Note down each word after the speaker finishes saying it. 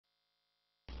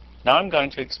Now I'm going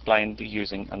to explain the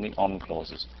using and the on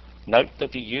clauses. Note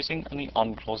that the using and the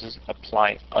on clauses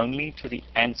apply only to the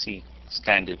ANSI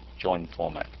standard join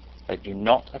format. They do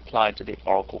not apply to the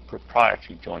Oracle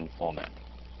proprietary join format.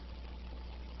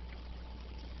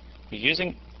 The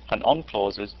using and on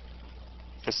clauses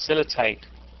facilitate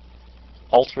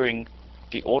altering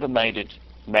the automated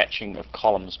matching of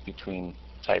columns between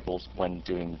tables when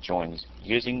doing joins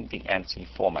using the ANSI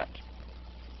format.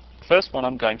 The first one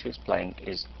I'm going to explain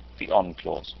is the on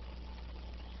clause.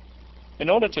 In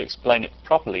order to explain it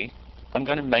properly, I'm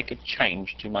going to make a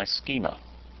change to my schema.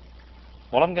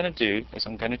 What I'm going to do is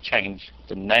I'm going to change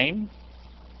the name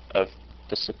of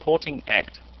the supporting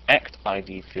act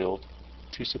ID field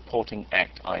to supporting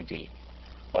act ID.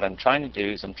 What I'm trying to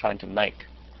do is I'm trying to make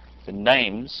the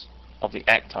names of the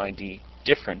act ID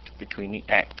different between the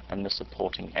act and the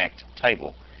supporting act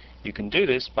table. You can do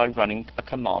this by running a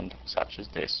command such as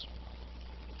this.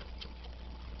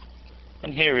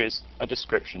 And here is a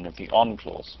description of the on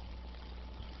clause.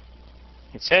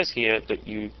 It says here that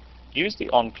you use the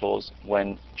on clause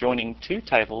when joining two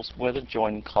tables where the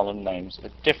join column names are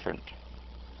different.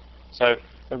 So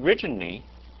originally,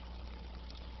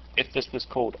 if this was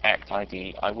called act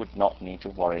ID, I would not need to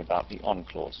worry about the on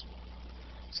clause.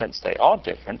 Since they are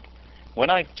different, when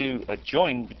I do a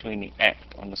join between the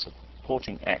act and the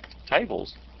supporting act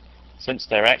tables, since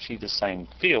they're actually the same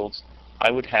fields,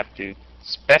 I would have to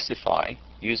specify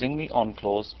using the on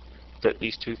clause that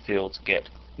these two fields get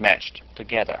matched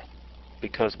together.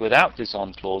 Because without this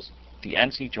on clause, the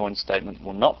ANSI join statement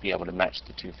will not be able to match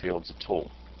the two fields at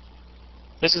all.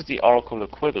 This is the Oracle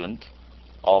equivalent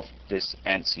of this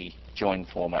ANSI join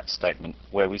format statement,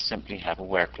 where we simply have a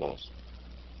where clause.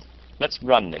 Let's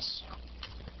run this.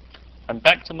 I'm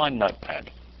back to my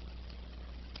notepad.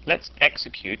 Let's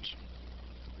execute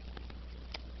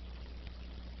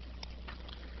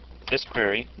this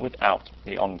query without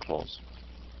the on clause.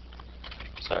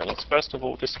 So let's first of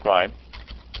all describe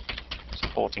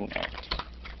supporting act.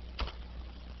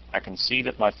 I can see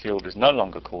that my field is no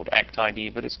longer called act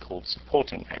ID, but it's called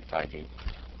supporting act ID.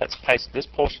 Let's paste this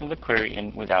portion of the query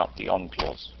in without the on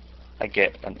clause. I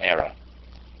get an error.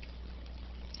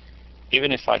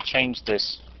 Even if I change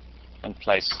this and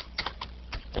place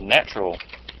the natural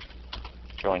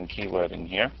join keyword in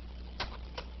here,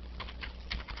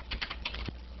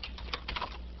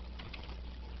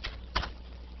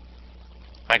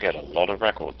 I get a lot of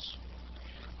records.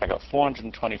 I got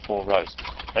 424 rows.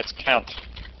 Let's count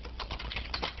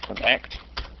from act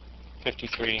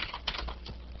 53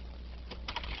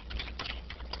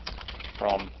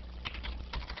 from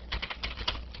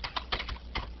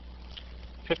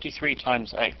 53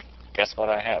 times 8. Guess what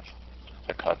I have?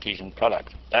 A Cartesian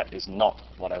product. That is not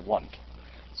what I want.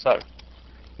 So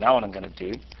now what I'm going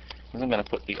to do is I'm going to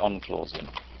put the on clause in.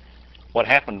 What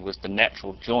happened was the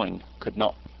natural join could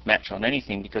not match on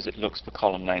anything because it looks for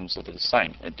column names that are the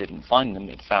same. It didn't find them.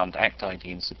 It found act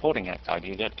ID and supporting act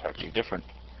ID. They're totally different.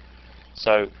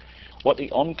 So what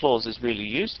the on clause is really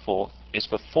used for is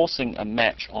for forcing a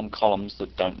match on columns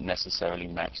that don't necessarily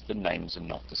match. The names are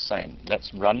not the same.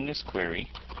 Let's run this query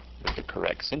with the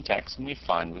correct syntax, and we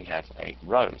find we have 8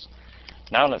 rows.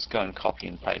 Now let's go and copy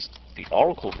and paste the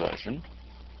Oracle version,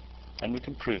 and we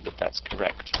can prove that that's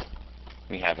correct.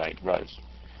 We have 8 rows.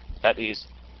 That is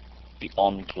the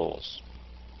on clause.